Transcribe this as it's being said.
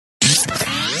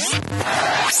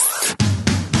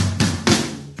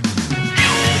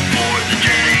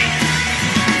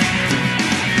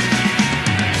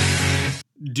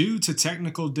Due to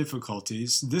technical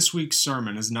difficulties, this week's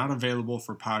sermon is not available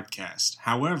for podcast.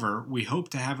 However, we hope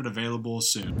to have it available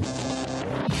soon.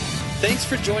 Thanks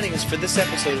for joining us for this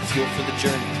episode of Fuel for the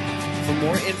Journey. For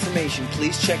more information,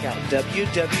 please check out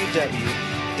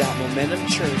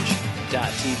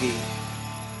www.momentumchurch.tv.